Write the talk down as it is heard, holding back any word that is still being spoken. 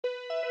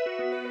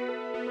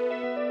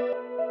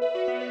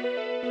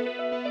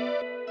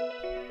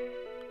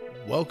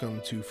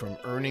Welcome to From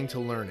Earning to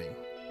Learning,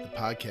 the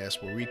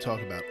podcast where we talk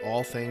about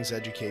all things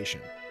education.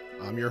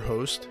 I'm your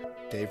host,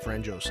 Dave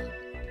Frangiosa.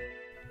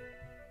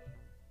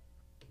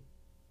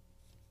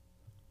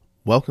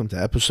 Welcome to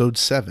episode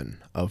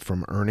 7 of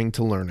From Earning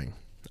to Learning.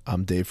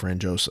 I'm Dave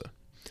Frangiosa.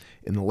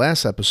 In the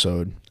last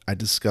episode, I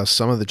discussed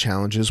some of the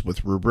challenges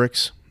with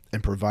rubrics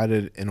and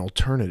provided an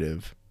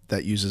alternative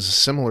that uses a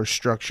similar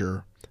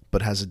structure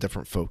but has a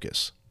different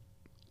focus: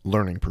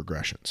 learning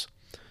progressions.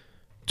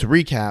 To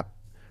recap,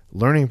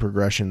 learning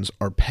progressions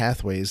are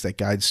pathways that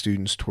guide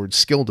students towards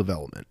skill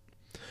development.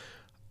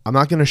 I'm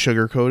not going to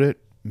sugarcoat it.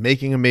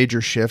 Making a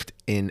major shift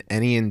in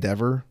any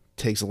endeavor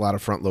takes a lot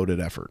of front-loaded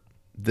effort.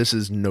 This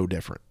is no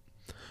different.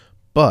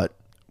 But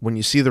when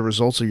you see the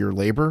results of your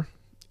labor,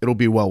 it'll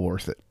be well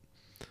worth it.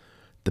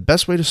 The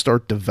best way to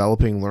start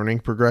developing learning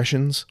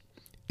progressions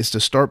is to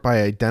start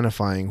by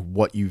identifying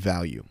what you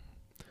value.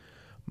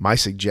 My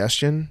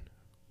suggestion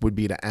would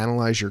be to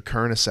analyze your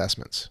current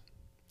assessments.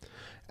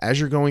 As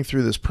you're going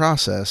through this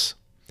process,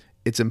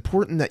 it's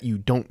important that you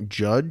don't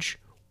judge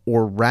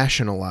or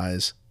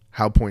rationalize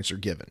how points are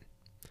given.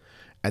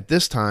 At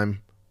this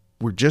time,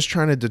 we're just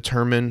trying to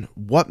determine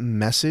what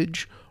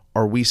message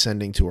are we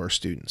sending to our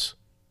students.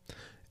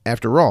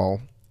 After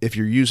all, if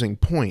you're using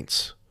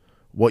points,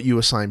 what you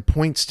assign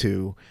points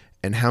to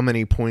and how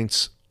many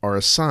points are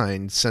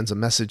assigned sends a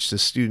message to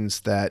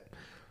students that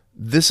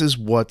this is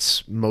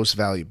what's most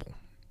valuable.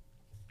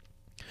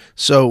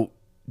 So,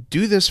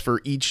 do this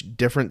for each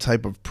different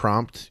type of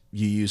prompt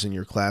you use in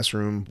your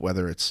classroom,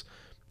 whether it's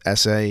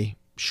essay,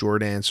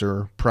 short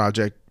answer,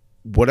 project,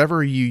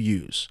 whatever you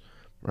use,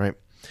 right?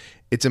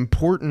 It's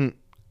important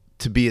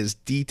to be as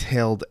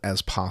detailed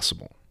as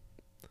possible.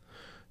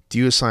 Do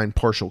you assign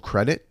partial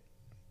credit?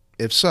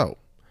 If so,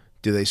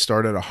 do they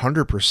start at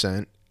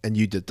 100% and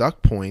you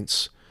deduct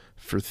points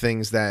for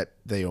things that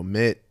they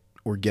omit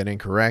or get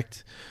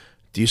incorrect?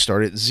 Do you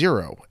start at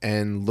 0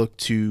 and look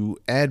to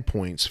add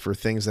points for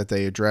things that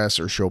they address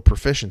or show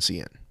proficiency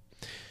in?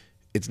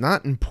 It's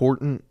not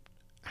important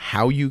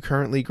how you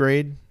currently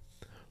grade.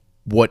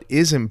 What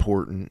is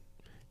important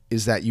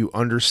is that you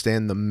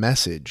understand the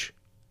message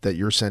that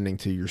you're sending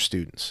to your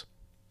students.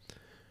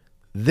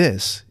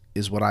 This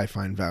is what I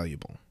find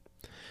valuable.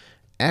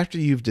 After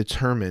you've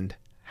determined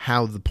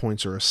how the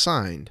points are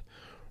assigned,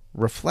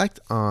 reflect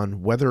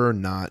on whether or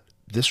not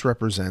this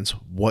represents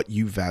what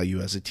you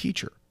value as a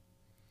teacher.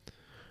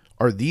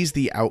 Are these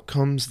the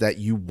outcomes that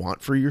you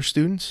want for your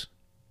students?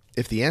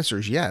 If the answer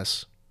is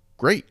yes,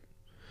 great.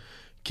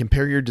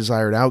 Compare your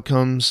desired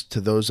outcomes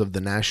to those of the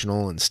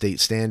national and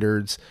state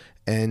standards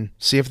and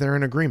see if they're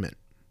in agreement.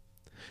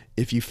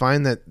 If you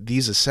find that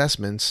these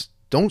assessments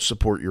don't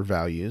support your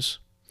values,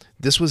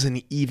 this was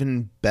an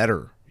even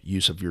better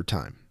use of your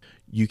time.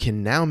 You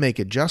can now make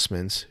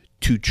adjustments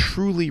to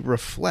truly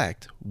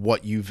reflect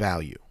what you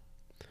value.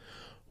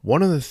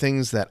 One of the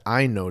things that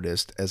I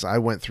noticed as I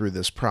went through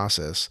this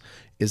process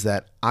is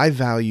that I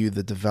value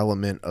the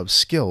development of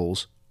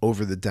skills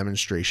over the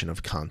demonstration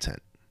of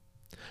content.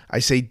 I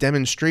say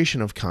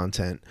demonstration of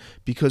content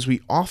because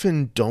we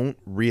often don't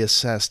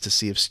reassess to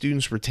see if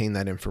students retain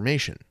that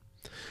information.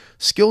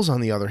 Skills,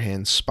 on the other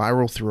hand,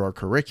 spiral through our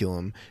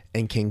curriculum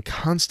and can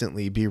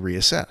constantly be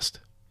reassessed.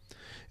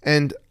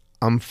 And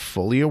I'm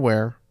fully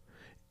aware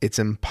it's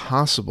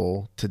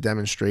impossible to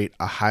demonstrate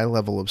a high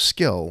level of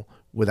skill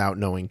without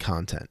knowing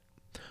content.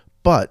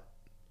 But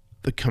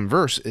the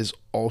converse is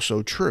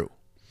also true.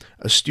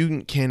 A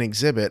student can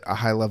exhibit a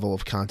high level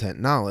of content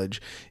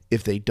knowledge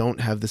if they don't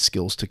have the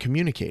skills to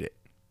communicate it.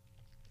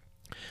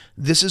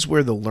 This is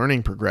where the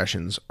learning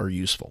progressions are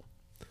useful.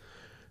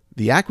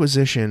 The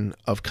acquisition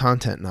of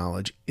content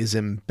knowledge is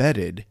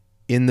embedded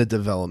in the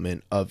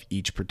development of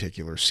each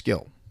particular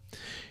skill.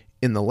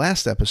 In the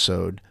last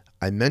episode,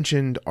 I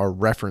mentioned our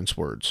reference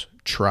words: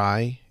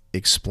 try,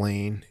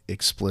 explain,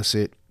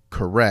 explicit,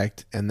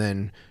 correct, and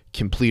then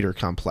complete or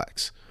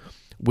complex,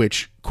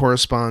 which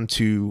correspond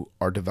to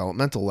our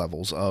developmental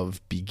levels of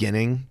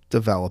beginning,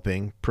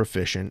 developing,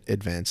 proficient,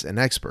 advanced, and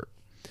expert.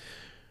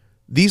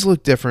 These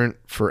look different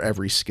for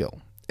every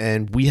skill,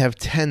 and we have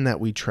 10 that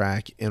we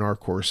track in our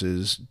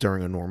courses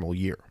during a normal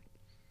year.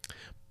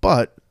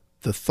 But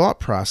the thought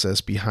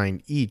process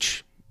behind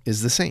each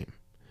is the same.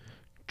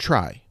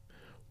 Try.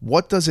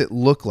 What does it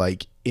look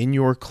like in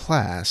your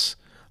class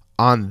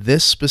on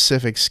this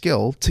specific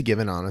skill to give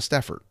an honest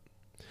effort?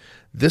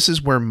 This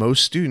is where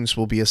most students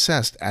will be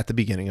assessed at the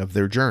beginning of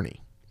their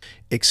journey.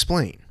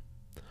 Explain.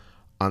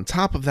 On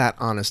top of that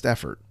honest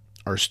effort,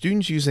 are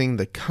students using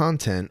the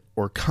content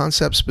or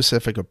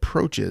concept-specific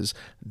approaches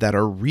that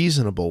are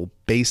reasonable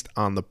based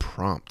on the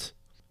prompt?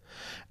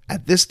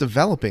 At this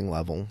developing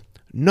level,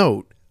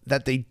 note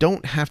that they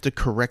don't have to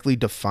correctly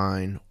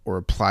define or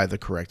apply the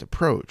correct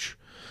approach,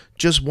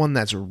 just one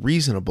that's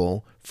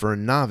reasonable for a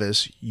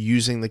novice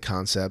using the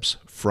concepts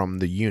from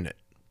the unit.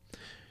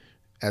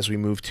 As we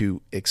move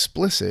to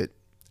explicit,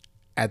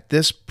 at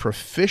this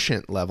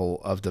proficient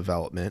level of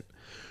development,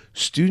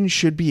 students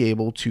should be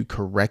able to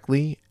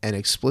correctly and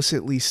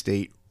explicitly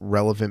state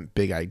relevant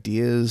big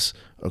ideas,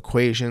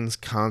 equations,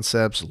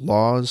 concepts,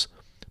 laws,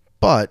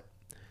 but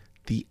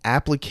the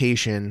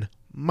application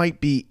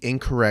might be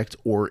incorrect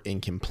or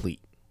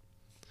incomplete.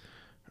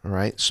 All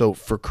right, so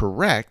for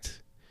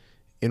correct,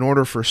 in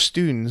order for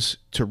students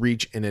to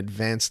reach an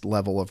advanced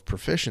level of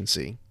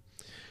proficiency,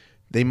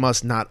 they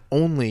must not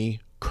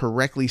only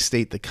correctly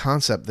state the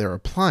concept they're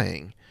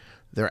applying,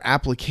 their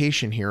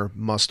application here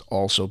must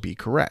also be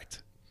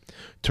correct.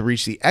 To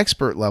reach the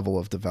expert level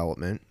of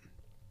development,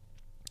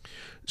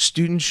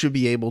 students should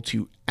be able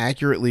to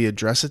accurately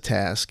address a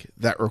task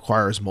that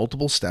requires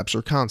multiple steps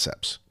or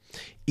concepts.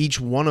 Each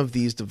one of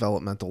these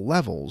developmental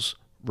levels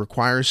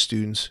requires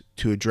students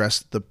to address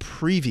the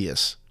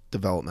previous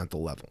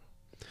developmental level.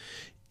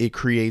 It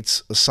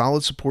creates a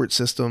solid support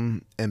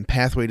system and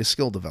pathway to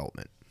skill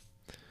development.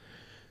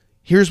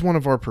 Here's one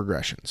of our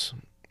progressions.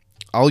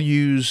 I'll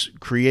use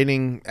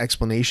creating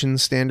explanation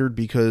standard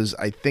because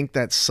I think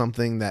that's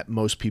something that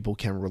most people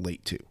can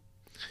relate to.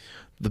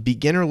 The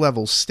beginner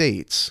level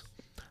states,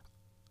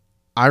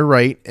 I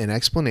write an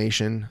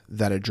explanation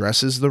that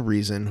addresses the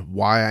reason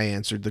why I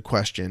answered the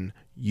question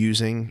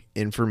using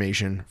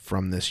information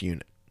from this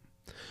unit.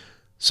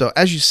 So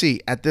as you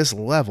see, at this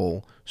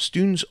level,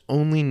 students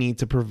only need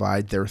to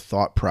provide their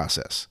thought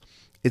process.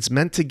 It's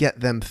meant to get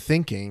them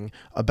thinking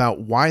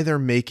about why they're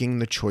making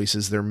the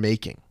choices they're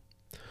making.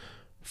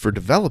 For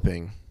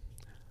developing,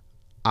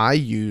 I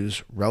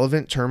use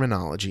relevant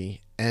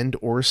terminology and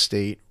or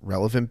state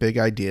relevant big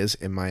ideas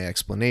in my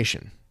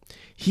explanation.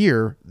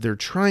 Here, they're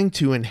trying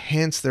to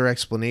enhance their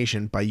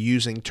explanation by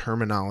using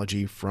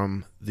terminology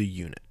from the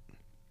unit.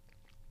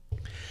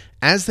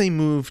 As they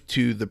move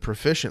to the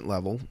proficient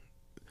level,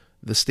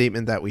 the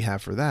statement that we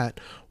have for that,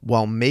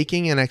 while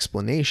making an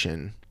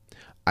explanation,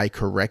 I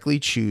correctly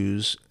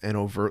choose and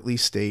overtly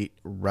state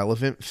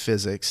relevant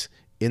physics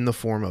in the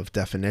form of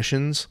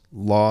definitions,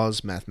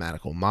 laws,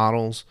 mathematical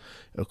models,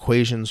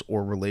 equations,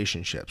 or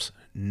relationships.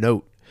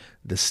 Note,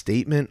 the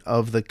statement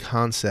of the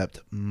concept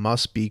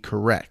must be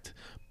correct,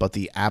 but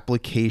the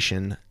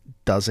application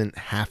doesn't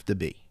have to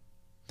be.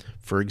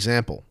 For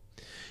example,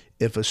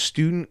 if a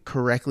student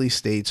correctly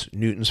states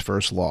Newton's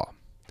first law,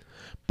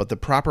 but the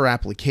proper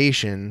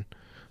application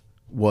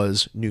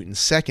was Newton's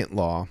second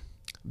law,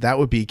 that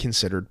would be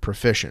considered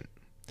proficient.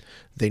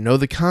 They know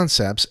the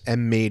concepts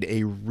and made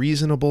a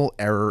reasonable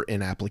error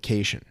in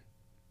application.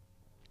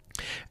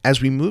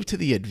 As we move to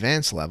the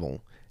advanced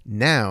level,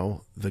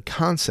 now the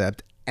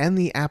concept and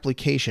the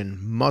application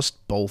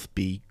must both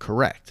be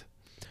correct.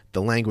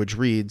 The language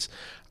reads,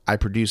 I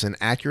produce an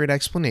accurate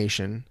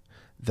explanation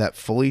that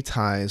fully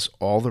ties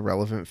all the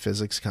relevant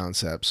physics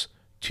concepts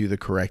to the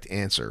correct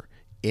answer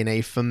in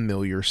a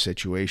familiar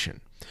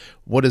situation.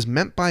 What is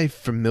meant by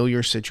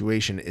familiar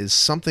situation is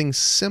something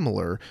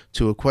similar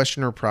to a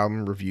question or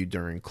problem reviewed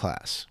during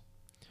class.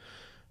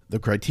 The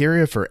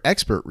criteria for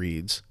expert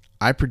reads,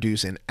 I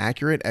produce an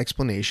accurate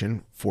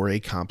explanation for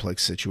a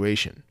complex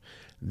situation.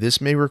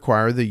 This may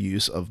require the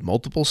use of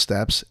multiple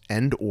steps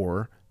and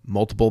or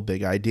multiple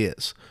big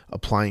ideas,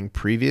 applying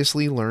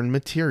previously learned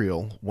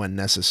material when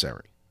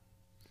necessary.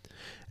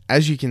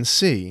 As you can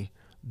see,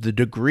 the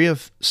degree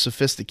of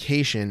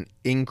sophistication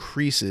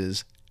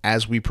increases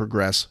as we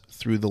progress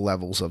through the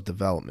levels of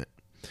development.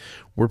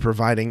 We're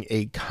providing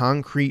a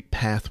concrete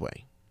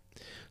pathway.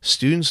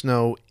 Students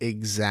know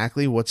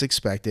exactly what's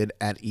expected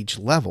at each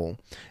level,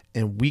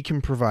 and we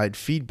can provide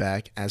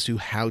feedback as to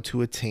how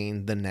to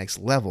attain the next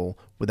level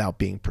without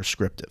being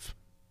prescriptive.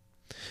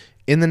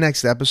 In the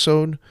next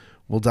episode,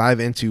 we'll dive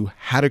into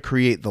how to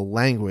create the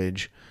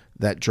language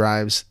that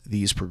drives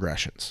these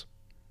progressions.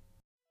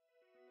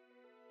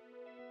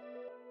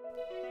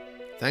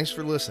 Thanks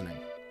for listening.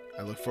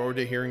 I look forward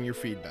to hearing your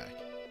feedback.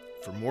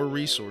 For more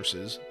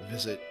resources,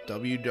 visit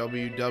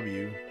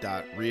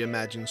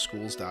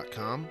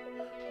www.reimagineschools.com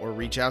or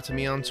reach out to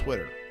me on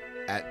Twitter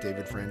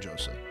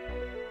 @DavidFranjosa.